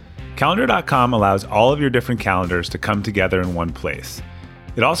 Calendar.com allows all of your different calendars to come together in one place.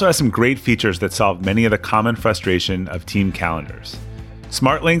 It also has some great features that solve many of the common frustration of team calendars.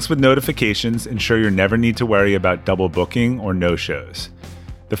 Smart links with notifications ensure you never need to worry about double booking or no-shows.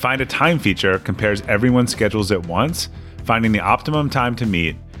 The Find a Time feature compares everyone's schedules at once, finding the optimum time to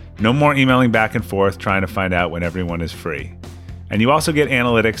meet. No more emailing back and forth trying to find out when everyone is free. And you also get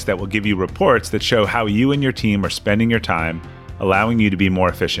analytics that will give you reports that show how you and your team are spending your time, allowing you to be more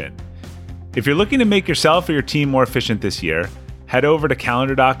efficient. If you're looking to make yourself or your team more efficient this year, head over to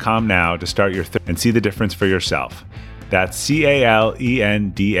calendar.com now to start your and see the difference for yourself. That's calendar.com.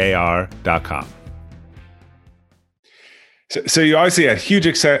 So you obviously had huge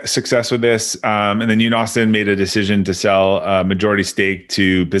success with this, and then you and Austin made a decision to sell a majority stake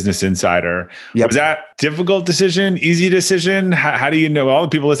to Business Insider. Yep. Was that a difficult decision, easy decision? How do you know, all the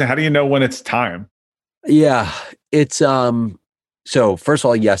people listening, how do you know when it's time? Yeah, it's so first of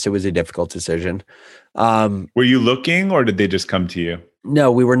all, yes, it was a difficult decision. Were you looking, or did they just come to you?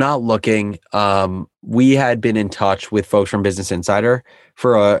 No, we were not looking. We had been in touch with folks from Business Insider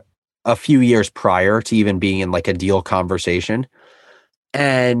for a few years prior to even being in like a deal conversation.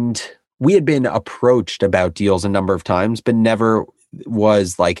 And we had been approached about deals a number of times, but never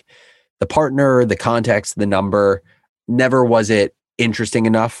was like the partner, the context, the number, never was it interesting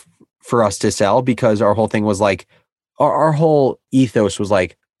enough for us to sell, because our whole thing was like, our whole ethos was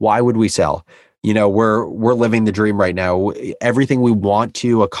like, why would we sell? You know, we're living the dream right now. Everything we want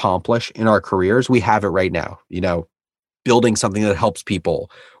to accomplish in our careers, we have it right now. You know, building something that helps people,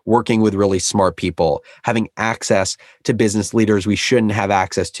 working with really smart people, having access to business leaders we shouldn't have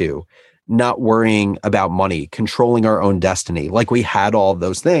access to, not worrying about money, controlling our own destiny. Like, we had all of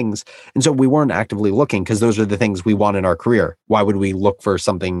those things. And so we weren't actively looking, because those are the things we want in our career. Why would we look for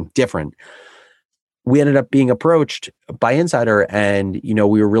something different? We ended up being approached by Insider, and, you know,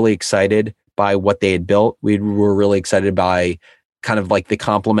 we were really excited by what they had built. We were really excited by kind of like the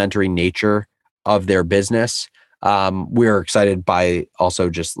complementary nature of their business. We were excited by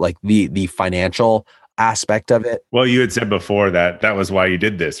also just like the financial aspect of it. Well, you had said before that was why you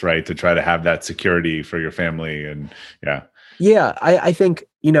did this, right? To try to have that security for your family. And yeah. Yeah, I think,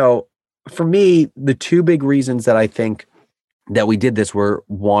 you know, for me, the two big reasons that I think that we did this were,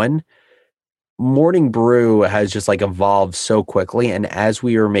 one, Morning Brew has just like evolved so quickly. And as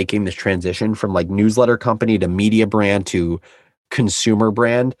we were making this transition from like newsletter company to media brand to consumer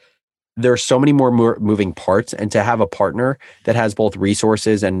brand, there are so many more moving parts. And to have a partner that has both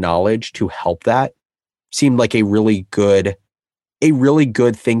resources and knowledge to help that seemed like a really good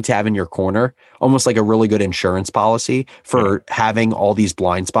thing to have in your corner, almost like a really good insurance policy for having all these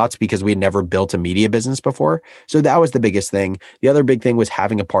blind spots, because we had never built a media business before. So that was the biggest thing. The other big thing was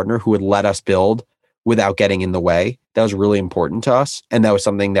having a partner who would let us build without getting in the way. That was really important to us. And that was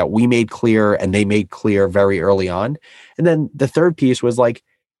something that we made clear and they made clear very early on. And then the third piece was like,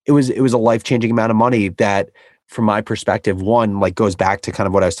 it was a life-changing amount of money that, from my perspective, one, like goes back to kind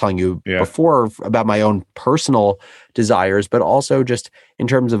of what I was telling you before about my own personal desires, but also just in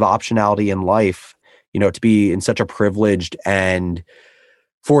terms of optionality in life, you know, to be in such a privileged and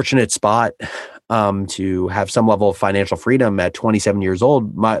fortunate spot, to have some level of financial freedom at 27 years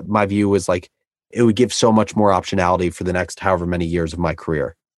old. My view was like, it would give so much more optionality for the next however many years of my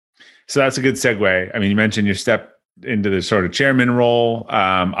career. So that's a good segue. I mean, you mentioned your step into the sort of chairman role,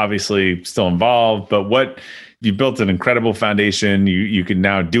 obviously still involved, but you built an incredible foundation. You can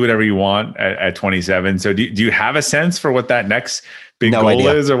now do whatever you want at 27. So do you have a sense for what that next big goal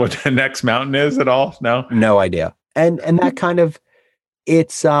is, or what the next mountain is at all? No idea. And that kind of,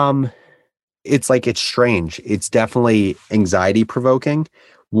 it's like, it's strange. It's definitely anxiety provoking.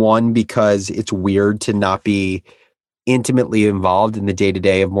 One, because it's weird to not be intimately involved in the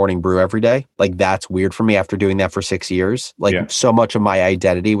day-to-day of Morning Brew every day. Like, that's weird for me after doing that for 6 years. Like, so much of my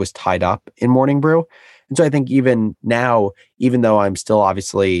identity was tied up in Morning Brew. And so I think even now, even though I'm still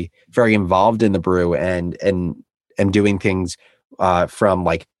obviously very involved in the brew and am doing things from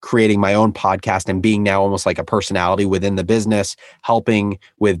like creating my own podcast and being now almost like a personality within the business, helping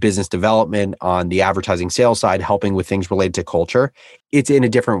with business development on the advertising sales side, helping with things related to culture, it's in a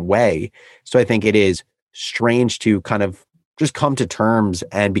different way. So I think it is strange to kind of just come to terms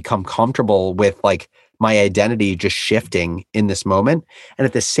and become comfortable with like my identity just shifting in this moment. And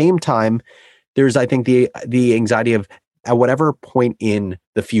at the same time, there's, I think, the anxiety of, at whatever point in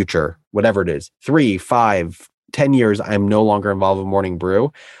the future, whatever it is, 3, 5, 10 years, I'm no longer involved with Morning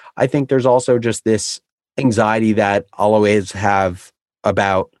Brew. I think there's also just this anxiety that I'll always have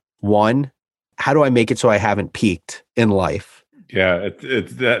about, one, how do I make it so I haven't peaked in life? Yeah,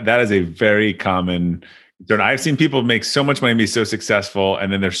 that is a very common So I've seen people make so much money and be so successful,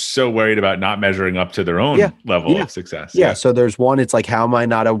 and then they're so worried about not measuring up to their own level of success. Yeah. So there's one, it's like, how am I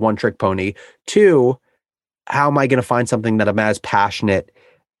not a one-trick pony? Two, how am I going to find something that I'm as passionate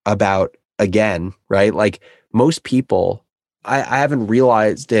about again, right? Like most people, I haven't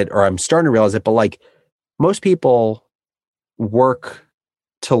realized it, or I'm starting to realize it, but like most people work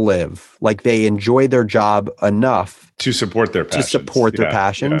to live. Like they enjoy their job enough to support their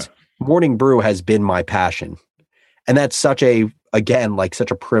passions. Morning Brew has been my passion. And that's such a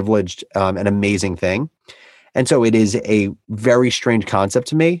privileged and amazing thing. And so it is a very strange concept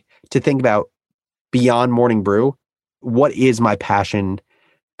to me to think about beyond Morning Brew. What is my passion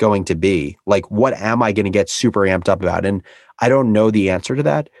going to be? Like, what am I going to get super amped up about? And I don't know the answer to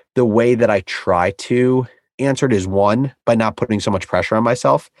that. The way that I try to answer it is one, by not putting so much pressure on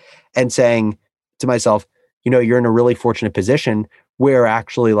myself and saying to myself, you're in a really fortunate position where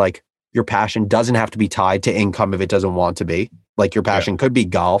actually like your passion doesn't have to be tied to income if it doesn't want to be. Like your passion could be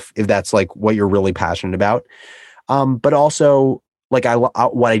golf if that's like what you're really passionate about. But also like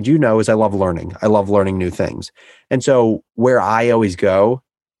what I do know is I love learning. I love learning new things. And so where I always go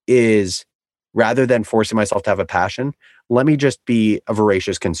is, rather than forcing myself to have a passion, let me just be a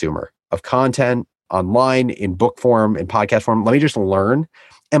voracious consumer of content online, in book form, in podcast form. Let me just learn.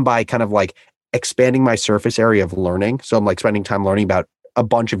 And by kind of like expanding my surface area of learning, so I'm like spending time learning about a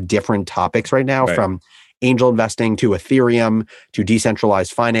bunch of different topics right now, from angel investing to Ethereum to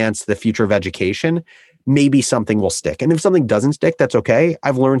decentralized finance, the future of education, maybe something will stick. And if something doesn't stick, that's okay.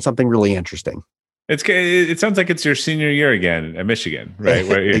 I've learned something really interesting. It sounds like it's your senior year again at Michigan, right?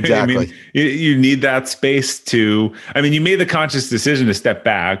 Where, exactly. I mean, you need that space to, you made the conscious decision to step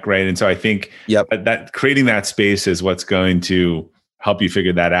back, right? And so I think that creating that space is what's going to help you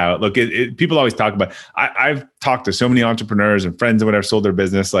figure that out. Look, people always talk about, I've talked to so many entrepreneurs and friends and whatever sold their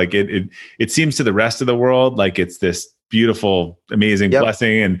business. Like it seems to the rest of the world like it's this beautiful, amazing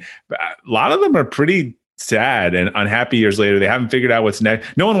blessing. And a lot of them are pretty sad and unhappy years later. They haven't figured out what's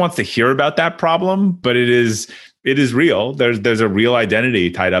next. No one wants to hear about that problem, but it is real. There's a real identity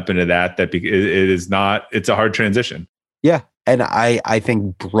tied up into that it is not, it's a hard transition. Yeah. And I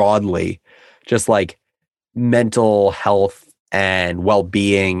think broadly, just like mental health and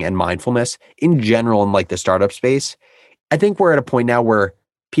well-being and mindfulness in general in like the startup space, I think we're at a point now where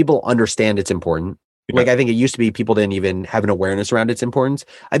people understand it's important. Like I think it used to be people didn't even have an awareness around its importance.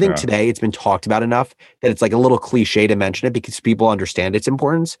 I think today it's been talked about enough that it's like a little cliche to mention it because people understand its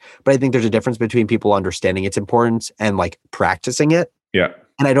importance. But I think there's a difference between people understanding its importance and like practicing it. Yeah.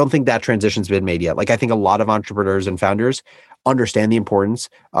 And I don't think that transition's been made yet. Like I think a lot of entrepreneurs and founders understand the importance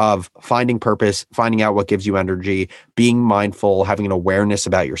of finding purpose, finding out what gives you energy, being mindful, having an awareness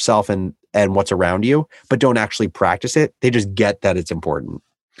about yourself and what's around you, but don't actually practice it. They just get that it's important.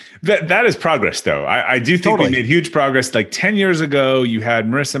 That is progress, though. I do think we made huge progress. Like 10 years ago, you had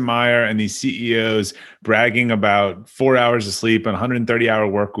Marissa Mayer and these CEOs bragging about 4 hours of sleep and 130-hour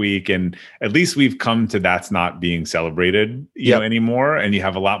work week. And at least we've come to that's not being celebrated anymore. And you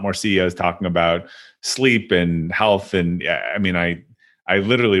have a lot more CEOs talking about sleep and health. And I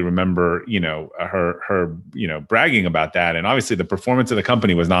literally remember, her bragging about that. And obviously the performance of the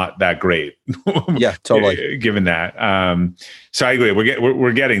company was not that great. Yeah, totally. Given that. So I agree.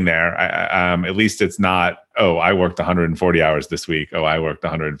 We're getting there. At least it's not, I worked 140 hours this week. I worked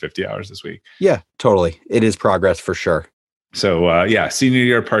 150 hours this week. Yeah, totally. It is progress for sure. So senior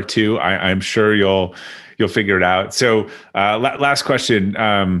year part 2, I'm sure you'll figure it out. So last question.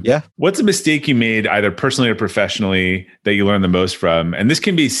 What's a mistake you made either personally or professionally that you learned the most from? And this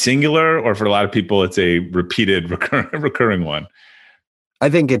can be singular, or for a lot of people, it's a repeated recurring one. I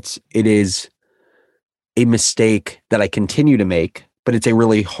think it is a mistake that I continue to make, but it's a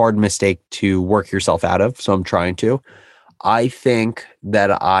really hard mistake to work yourself out of. So I'm trying to. I think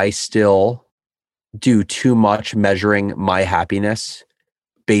that I still do too much measuring my happiness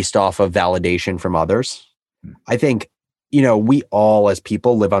based off of validation from others. I think, we all as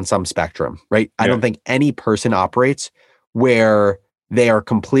people live on some spectrum, right? I don't think any person operates where they are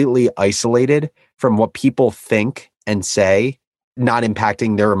completely isolated from what people think and say, not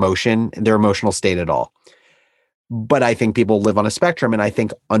impacting their emotional state at all. But I think people live on a spectrum. And I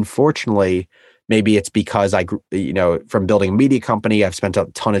think, unfortunately, maybe it's because from building a media company, I've spent a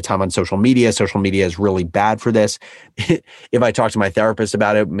ton of time on social media. Social media is really bad for this. If I talk to my therapist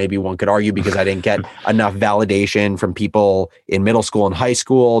about it, maybe one could argue because I didn't get enough validation from people in middle school and high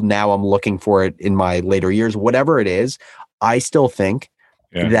school. Now I'm looking for it in my later years. Whatever it is, I still think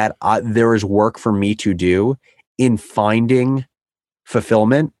that there is work for me to do in finding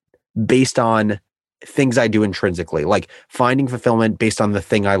fulfillment based on things I do intrinsically, like finding fulfillment based on the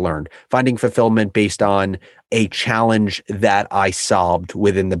thing I learned, finding fulfillment based on a challenge that I solved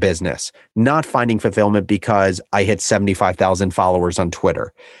within the business, not finding fulfillment because I hit 75,000 followers on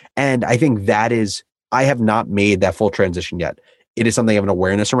Twitter. And I think I have not made that full transition yet. It is something I have an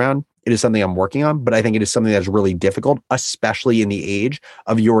awareness around. It is something I'm working on, but I think it is something that's really difficult, especially in the age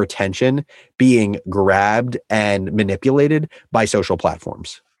of your attention being grabbed and manipulated by social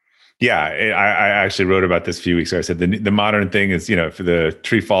platforms. Yeah, I actually wrote about this a few weeks ago. I said the modern thing is, if the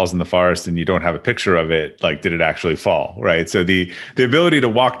tree falls in the forest and you don't have a picture of it, like, did it actually fall, right? So the ability to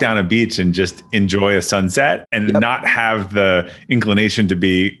walk down a beach and just enjoy a sunset and not have the inclination to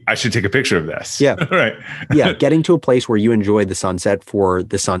be, I should take a picture of this. Yeah. Right. Yeah. Getting to a place where you enjoy the sunset for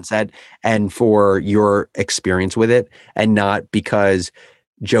the sunset and for your experience with it, and not because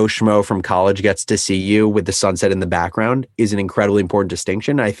Joe Schmo from college gets to see you with the sunset in the background, is an incredibly important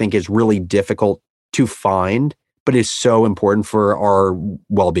distinction. I think is really difficult to find, but is so important for our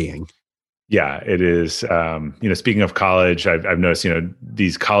well-being. Yeah, it is. Speaking of college, I've noticed,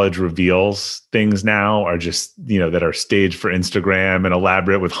 these college reveals things now are just, that are staged for Instagram and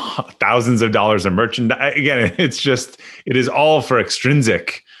elaborate with thousands of dollars of merchandise. Again, it is all for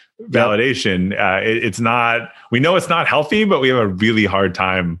extrinsic validation. It's not, we know it's not healthy, but we have a really hard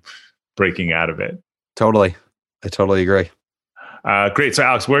time breaking out of it. Totally. I totally agree. Great. So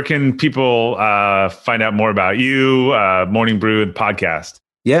Alex, where can people find out more about you, Morning Brew, the podcast?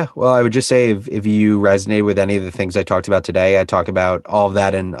 Yeah, well, I would just say if you resonate with any of the things I talked about today, I talk about all of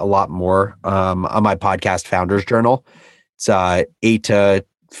that and a lot more on my podcast, Founders Journal. It's 8 to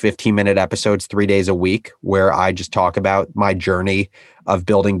 15-minute episodes 3 days a week, where I just talk about my journey of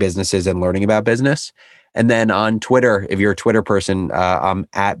building businesses and learning about business. And then on Twitter, if you're a Twitter person, I'm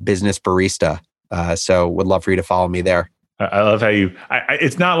at Business Barista. So would love for you to follow me there. I love how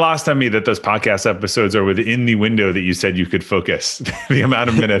it's not lost on me that those podcast episodes are within the window that you said you could focus, the amount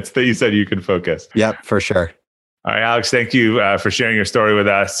of minutes that you said you could focus. Yep, for sure. All right, Alex, thank you for sharing your story with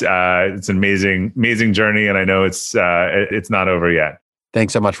us. It's an amazing journey, and I know it's not over yet.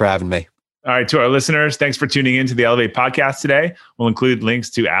 Thanks so much for having me. All right, to our listeners, thanks for tuning in to the Elevate podcast today. We'll include links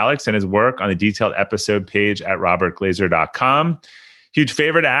to Alex and his work on the detailed episode page at robertglazer.com. Huge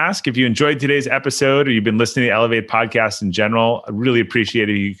favor to ask, if you enjoyed today's episode or you've been listening to the Elevate podcast in general, I'd really appreciate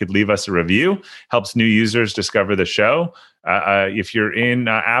it if you could leave us a review. Helps new users discover the show. If you're in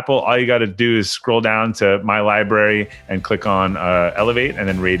Apple, all you got to do is scroll down to My Library and click on Elevate and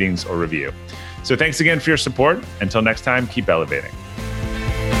then ratings or review. So thanks again for your support. Until next time, keep elevating.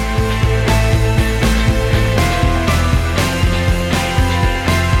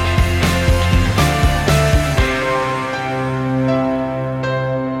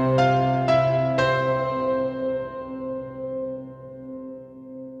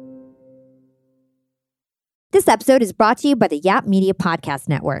 This episode is brought to you by the Yap Media Podcast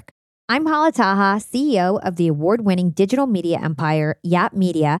Network. I'm Hala Taha, CEO of the award-winning digital media empire, Yap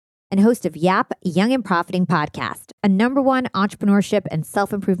Media, and host of Yap Young and Profiting Podcast, a #1 entrepreneurship and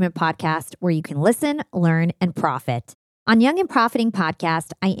self-improvement podcast where you can listen, learn, and profit. On Young and Profiting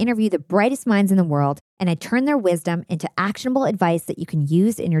Podcast, I interview the brightest minds in the world, and I turn their wisdom into actionable advice that you can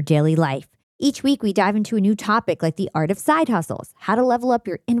use in your daily life. Each week, we dive into a new topic like the art of side hustles, how to level up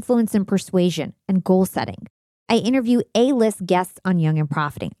your influence and persuasion, and goal setting. I interview A-list guests on Young and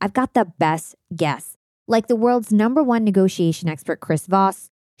Profiting. I've got the best guests, like the world's #1 negotiation expert, Chris Voss,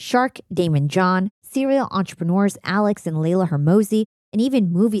 Shark Damon John, serial entrepreneurs Alex and Layla Hermosi, and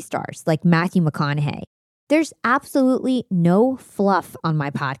even movie stars like Matthew McConaughey. There's absolutely no fluff on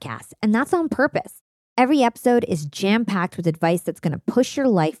my podcast, and that's on purpose. Every episode is jam-packed with advice that's going to push your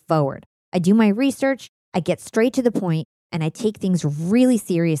life forward. I do my research, I get straight to the point, and I take things really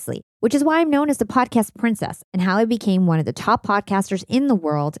seriously, which is why I'm known as the podcast princess and how I became one of the top podcasters in the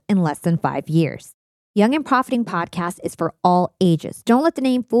world in less than 5 years. Young and Profiting Podcast is for all ages. Don't let the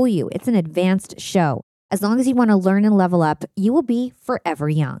name fool you. It's an advanced show. As long as you want to learn and level up, you will be forever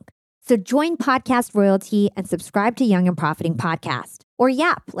young. So join podcast royalty and subscribe to Young and Profiting Podcast, or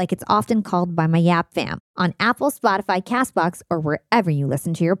YAP, like it's often called by my YAP fam, on Apple, Spotify, CastBox, or wherever you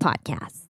listen to your podcasts.